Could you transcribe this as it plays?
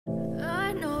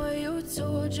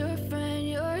told your friend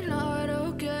you're not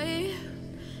okay?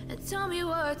 And tell me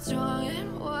what's wrong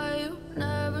and why you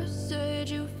never said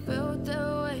you felt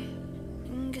that way.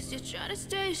 Guess you're trying to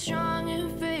stay strong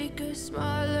and fake a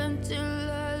smile until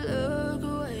I look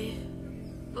away.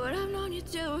 But I've known you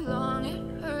too long,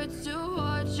 it hurts to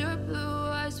watch your blue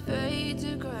eyes fade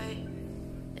to gray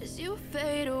as you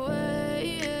fade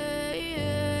away,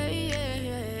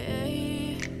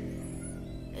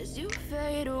 as you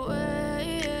fade away.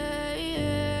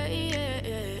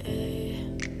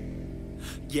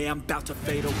 Yeah, I'm about to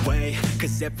fade away,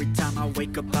 cause every time I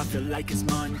wake up I feel like it's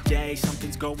Monday.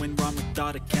 Something's going wrong with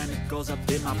all the chemicals up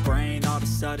in my brain. All of a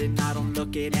sudden I don't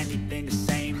look at anything the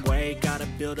same way. Got a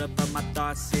build up of my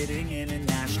thoughts sitting in an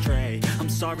ashtray. I'm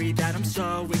sorry that I'm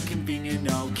so inconvenient,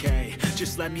 okay?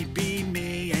 Just let me be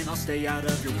me and I'll stay out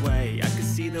of your way. I can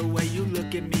see the way you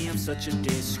look at me, I'm such a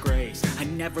disgrace. I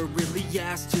never really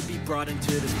asked to be brought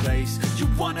into this place. You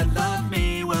wanna love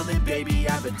me? Well then baby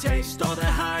I have a taste. All the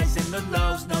highs and the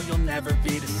lows, no you'll never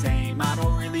be the same. I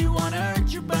don't really wanna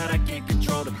hurt you but I can't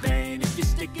control the pain. If you're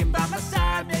sticking by my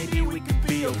side maybe we could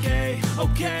be okay.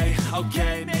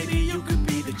 Okay, maybe you could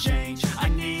be the change I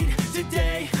need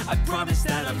today. I promise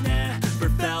that I've never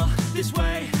felt this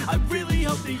way. I really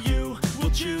hope that you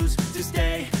will choose to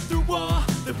stay through all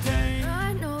the pain.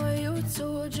 I know you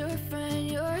told your friend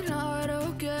you're not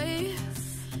okay.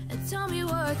 And tell me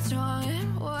what's wrong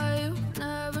and why you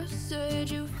never said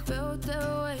you felt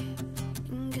that way.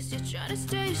 Guess you're trying to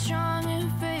stay strong and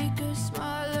fake a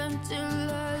smile until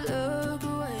I look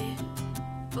away.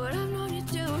 But I've known you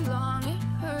too long, it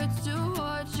hurts to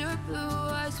watch your blue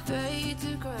eyes fade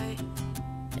to gray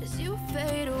as you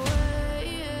fade away,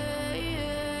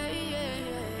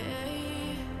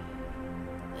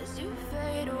 as you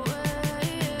fade away,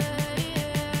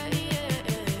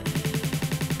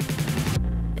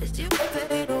 as you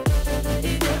fade away.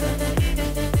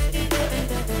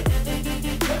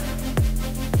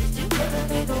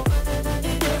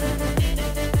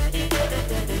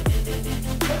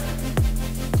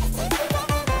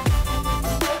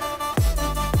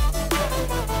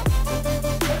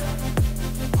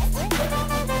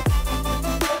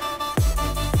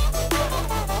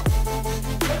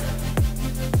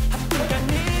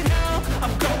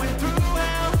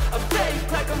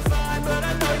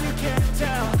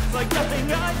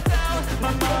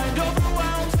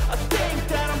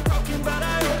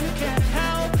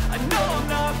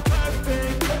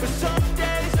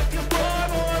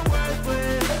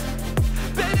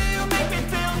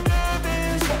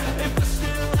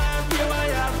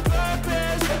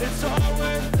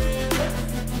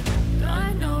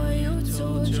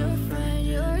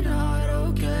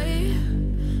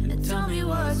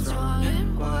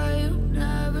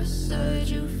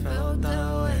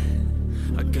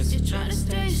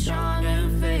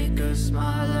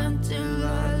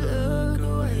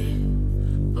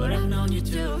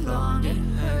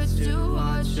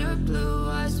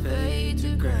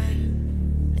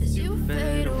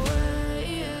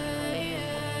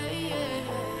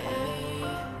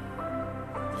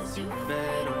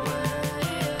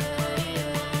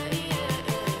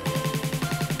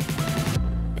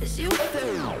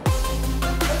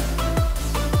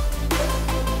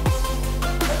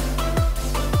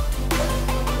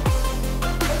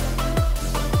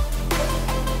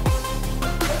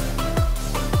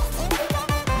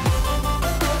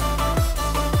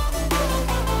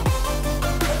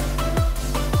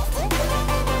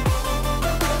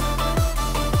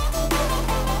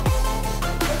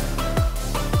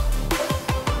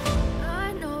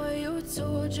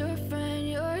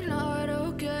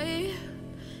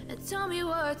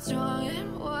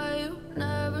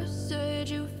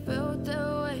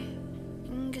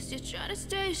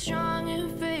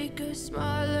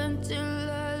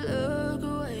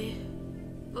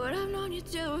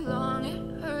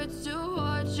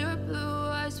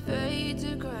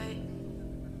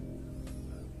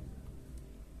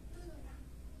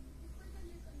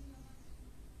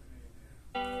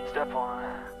 Step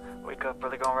 1, wake up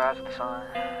early, gonna rise with the sun.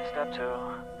 Step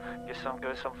 2, get some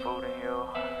good, some food in you.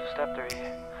 Step 3,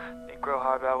 think real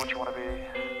hard about what you wanna be.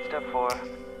 Step 4,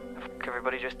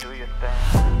 everybody just do your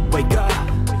thing. Wake up,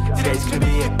 today's gonna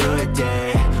be a good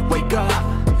day. Wake up,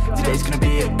 today's gonna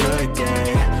be a good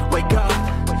day. Wake up,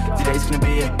 today's gonna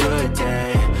be a good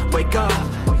day. Wake up,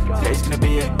 today's gonna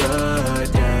be a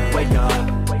good day. Wake up,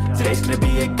 today's gonna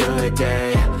be a good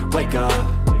day. Wake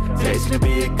up. Today's gonna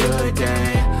be a good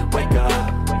day. Wake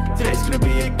up. Today's gonna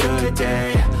be a good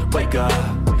day. Wake up.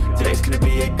 Today's gonna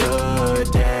be a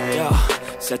good day. Yo.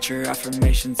 Set your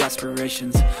affirmations,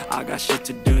 aspirations. I got shit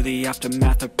to do, the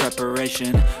aftermath of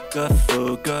preparation. Good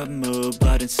food, good mood,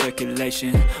 blood in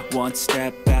circulation. One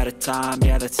step at a time,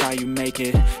 yeah, that's how you make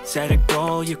it. Set a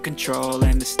goal you control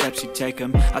and the steps you take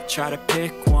them. I try to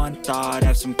pick one thought,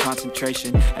 have some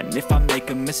concentration. And if I make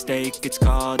a mistake, it's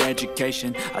called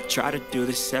education. I try to do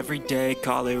this every day,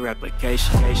 call it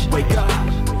replication. Wake up,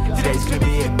 today's gonna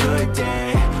be a good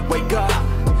day. Wake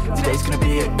up, today's gonna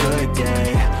be a good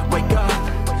day. Wake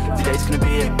up, today's gonna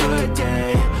be a good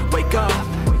day. Wake up,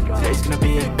 today's gonna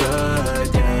be a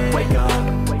good day. Wake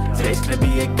up, today's gonna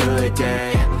be a good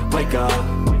day. Wake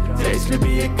up, today's gonna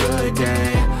be a good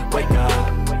day. Wake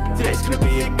up, today's gonna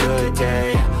be a good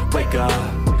day. Wake up,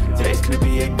 today's gonna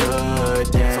be a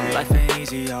good day. So life ain't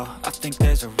easy, yo, I think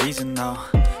there's a reason though.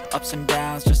 Ups and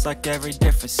downs, just like every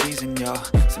different season, yo.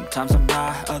 Sometimes I'm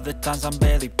high, other times I'm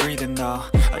barely breathing, though.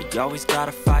 I always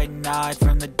gotta fight and hide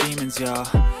from the demons, yo.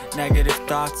 Negative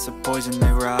thoughts are poison, they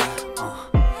rot.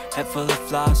 Head full of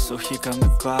flies, so here come the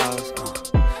clouds.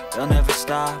 They'll never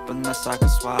stop unless I can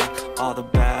swap all the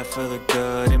bad for the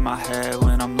good in my head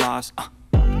when I'm lost.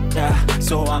 Yeah,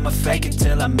 so I'ma fake it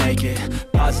till I make it.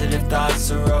 Positive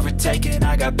thoughts are overtaken,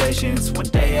 I got patience. One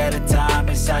day at a time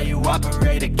is how you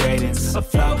operate a cadence. A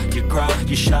flow, you grow,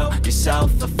 you show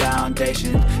yourself a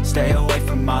foundation. Stay away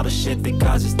from all the shit that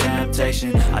causes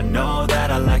temptation. I know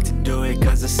that I like to do it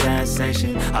cause it's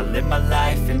sensation. I live my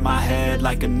life in my head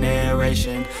like a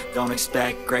narration. Don't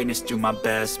expect greatness, do my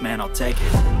best, man, I'll take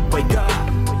it. Wake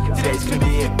up, today's gonna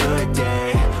be a good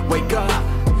day. Wake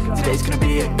up, today's gonna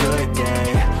be a good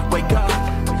day. Wake up,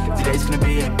 today's gonna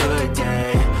be a good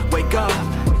day. Wake up,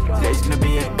 today's gonna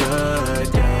be a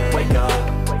good day. Wake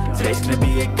up, today's gonna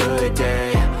be a good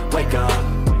day. Wake up,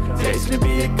 today's gonna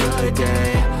be a good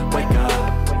day. Wake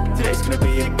up, today's gonna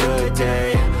be a good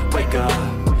day. Wake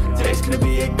up, today's gonna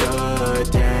be a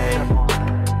good day.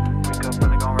 Wake up,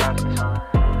 really gon' rise to the sun.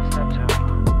 Step 2,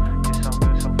 get some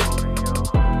good, some food in you.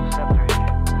 Step 3,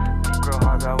 think real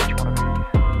hard about what you wanna be.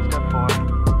 Step 4,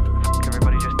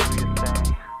 everybody just do your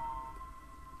thing.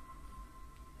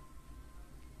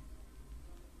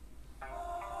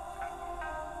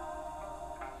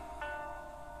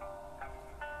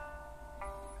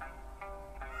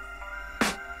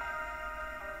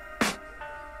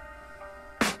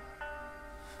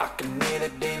 I can hear the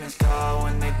demons call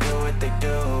when they do what they do.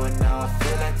 And now I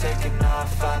feel like taking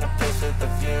off, find a place with a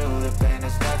view. The pain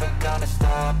is never gonna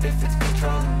stop if it's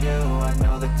controlling you. I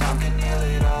know that time can heal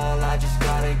it all, I just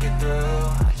gotta get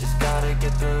through. I just gotta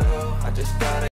get through, I just gotta